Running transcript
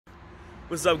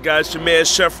What's up, guys? It's your man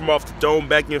Chef from Off the Dome,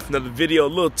 back in for another video. A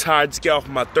little tired, just got off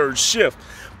my third shift,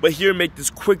 but here make this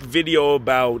quick video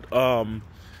about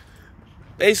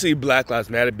basically Black Lives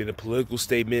Matter being a political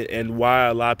statement and why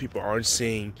a lot of people aren't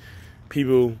seeing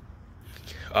people,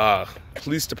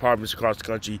 police departments across the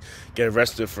country get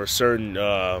arrested for certain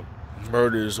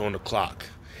murders on the clock.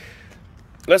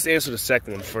 Let's answer the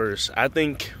second one first. I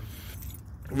think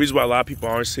the reason why a lot of people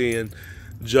aren't seeing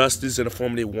justice in the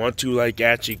form they want to, like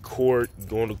actually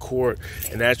going to court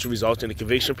and actually result in a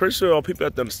conviction. First of all, people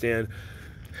have to understand,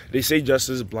 they say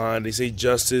justice is blind. They say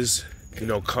justice,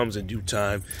 comes in due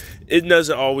time. It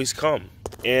doesn't always come.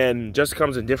 And justice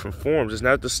comes in different forms. It's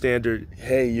not the standard,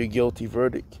 hey, you're guilty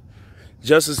verdict.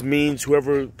 Justice means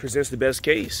whoever presents the best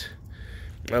case.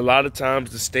 A lot of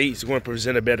times the state's going to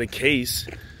present a better case.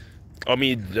 I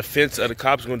mean, the defense of the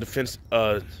cops is going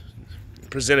to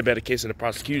present a better case in the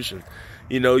prosecution.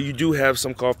 You do have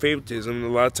some called favoritism. A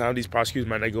lot of times these prosecutors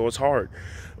might not go as hard.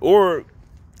 Or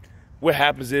what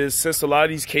happens is, since a lot of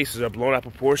these cases are blown out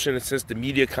of proportion, and since the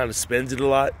media kind of spends it a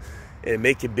lot and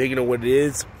make it bigger than what it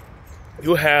is,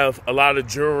 you'll have a lot of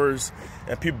jurors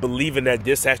and people believing that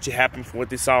this actually happened from what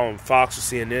they saw on Fox or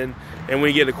CNN. And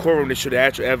when you get in the courtroom, they show the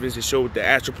actual evidence, they show what the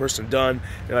actual person done.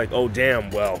 They're like, oh,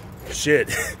 damn, well,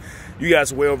 shit. You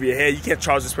guys are way over your head. You can't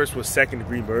charge this person with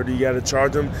second-degree murder. You got to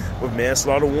charge them with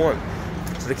manslaughter 1.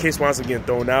 So the case winds up getting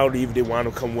thrown out, even they wind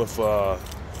up coming with a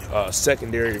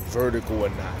secondary verdict or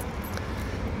whatnot.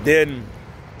 Then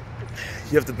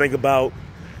you have to think about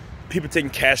people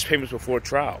taking cash payments before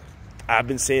trial. I've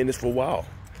been saying this for a while.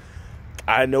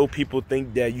 I know people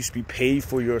think that you should be paid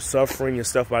for your suffering and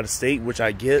stuff by the state, which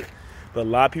I get. But a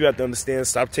lot of people have to understand,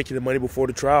 stop taking the money before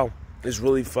the trial. It's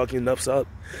really fucking nuts up.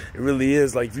 It really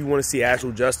is. Like, if you want to see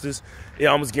actual justice, it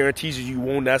almost guarantees you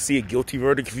will not see a guilty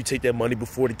verdict if you take that money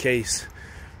before the case.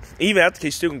 Even after the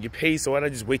case, you're still going to get paid, so why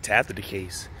not just wait till after the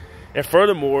case? And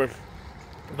furthermore, if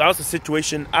that was the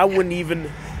situation, I wouldn't even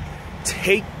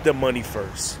take the money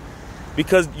first.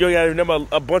 Because you got to remember,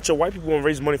 a bunch of white people want to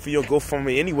raise money for your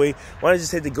GoFundMe anyway. Why not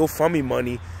just take the GoFundMe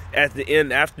money at the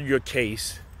end after your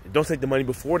case? Don't take the money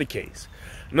before the case.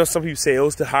 I know some people say, oh,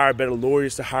 it's to hire better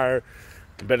lawyers, to hire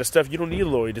better stuff. You don't need a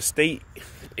lawyer. The state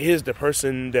is the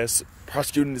person that's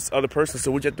prosecuting this other person.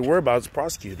 So what you have to worry about is the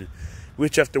prosecutor.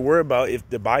 What you have to worry about if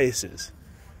the bias is.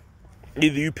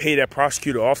 Either you pay that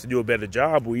prosecutor off to do a better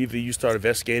job, or either you start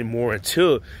investigating more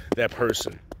into that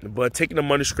person. But taking the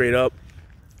money straight up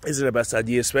isn't the best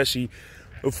idea, especially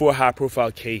for a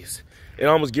high-profile case. It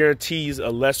almost guarantees a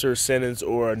lesser sentence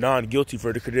or a non-guilty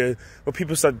verdict. What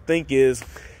people start to think is,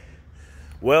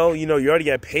 well, you already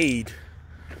got paid.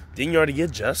 Didn't you already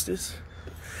get justice?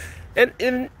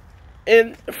 And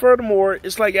furthermore,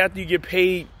 it's like after you get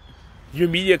paid, your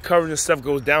media coverage and stuff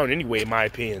goes down anyway, in my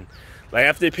opinion. Like,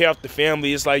 after they pay off the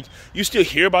family, it's like you still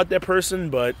hear about that person,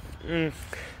 but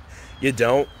you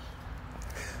don't.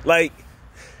 Like,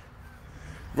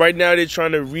 right now they're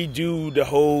trying to redo the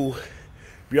whole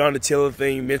Breonna Taylor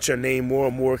thing, mention her name more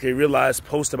and more. Okay, realize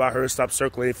posts about her stop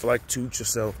circulating for like 2 weeks or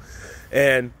so.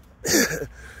 And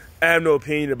I have no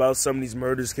opinion about some of these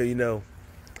murders because,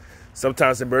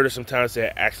 sometimes they're murder, sometimes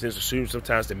they're accidents or shootings,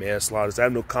 sometimes they're manslaughter. I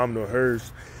have no comment on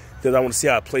hers because I want to see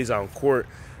how it plays out in court.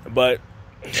 But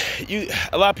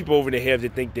a lot of people over their head, they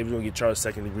think they're going to get charged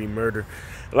second-degree murder.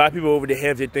 A lot of people over their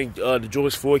head, they think the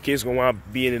George Floyd case is going to wind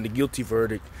up being in the guilty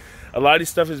verdict. A lot of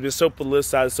this stuff has been so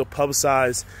politicized, so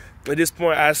publicized. At this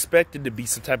point, I expect it to be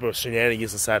some type of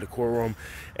shenanigans inside the courtroom,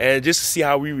 and just to see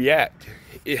how we react.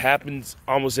 It happens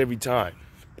almost every time.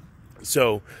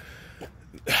 So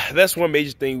that's one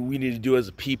major thing we need to do as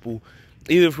a people.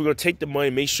 Either if we're going to take the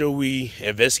money, make sure we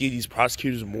investigate these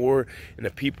prosecutors more and the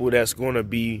people that's going to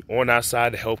be on our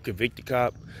side to help convict the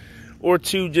cop. Or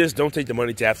 2, just don't take the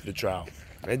money till after the trial.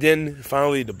 And then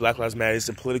finally, the Black Lives Matter is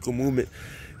a political movement.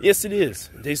 Yes, it is.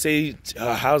 They say,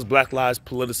 how's Black Lives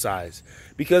politicized?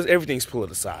 Because everything's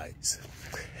politicized.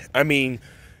 I mean,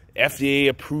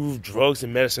 FDA-approved drugs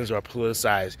and medicines are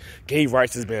politicized. Gay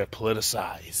rights has been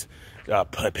politicized.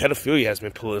 Pedophilia has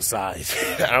been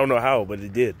politicized. I don't know how, but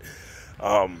it did.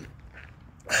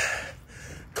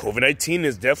 COVID-19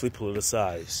 is definitely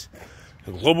politicized.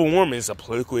 Global warming is a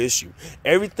political issue.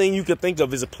 Everything you can think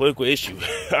of is a political issue.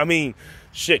 I mean,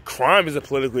 shit, crime is a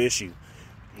political issue.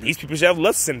 These people should have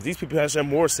less sentences. These people should have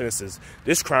more sentences.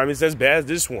 This crime is as bad as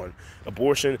this one.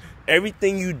 Abortion.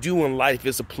 Everything you do in life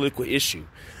is a political issue.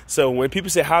 So when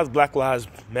people say, how's Black Lives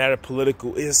Matter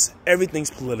political? Everything's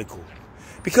political.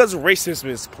 Because racism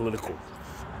is political.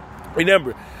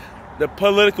 Remember, the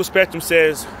political spectrum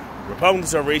says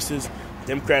Republicans are racist,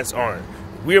 Democrats aren't.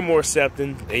 We're more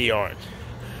accepting, they aren't.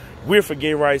 We're for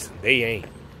gay rights, they ain't.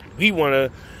 We want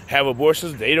to have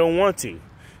abortions, they don't want to.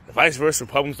 The vice versa,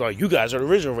 Republicans are like, you guys are the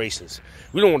original racists.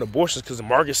 We don't want abortions because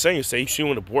Margaret Sanger said she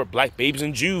want to abort black babies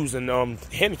and Jews and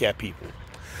handicapped people.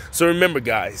 So remember,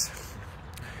 guys,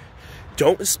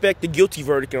 don't expect the guilty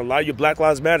verdict in a lot of your Black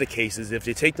Lives Matter cases if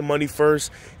they take the money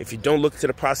first, if you don't look to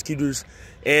the prosecutors,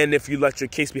 and if you let your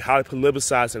case be highly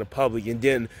politicized in the public. And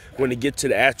then when they get to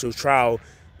the actual trial,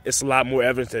 it's a lot more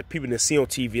evidence that people didn't see on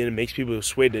TV, and it makes people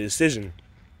sway the decision.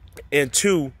 And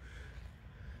two,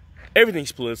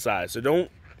 everything's politicized. So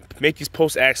don't make these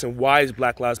posts asking, why is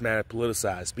Black Lives Matter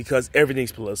politicized? Because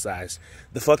everything's politicized.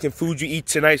 The fucking food you eat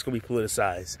tonight is going to be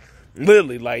politicized.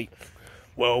 Literally, like,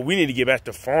 well, we need to get back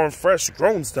to farm, fresh,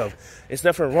 grown stuff. There's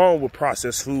nothing wrong with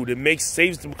processed food. It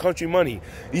saves the country money.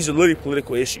 These are literally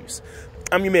political issues.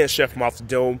 I'm your man, Chef from Off the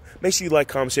Dome. Make sure you like,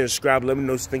 comment, share, and subscribe. Let me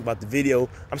know what you think about the video.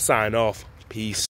 I'm signing off. Peace.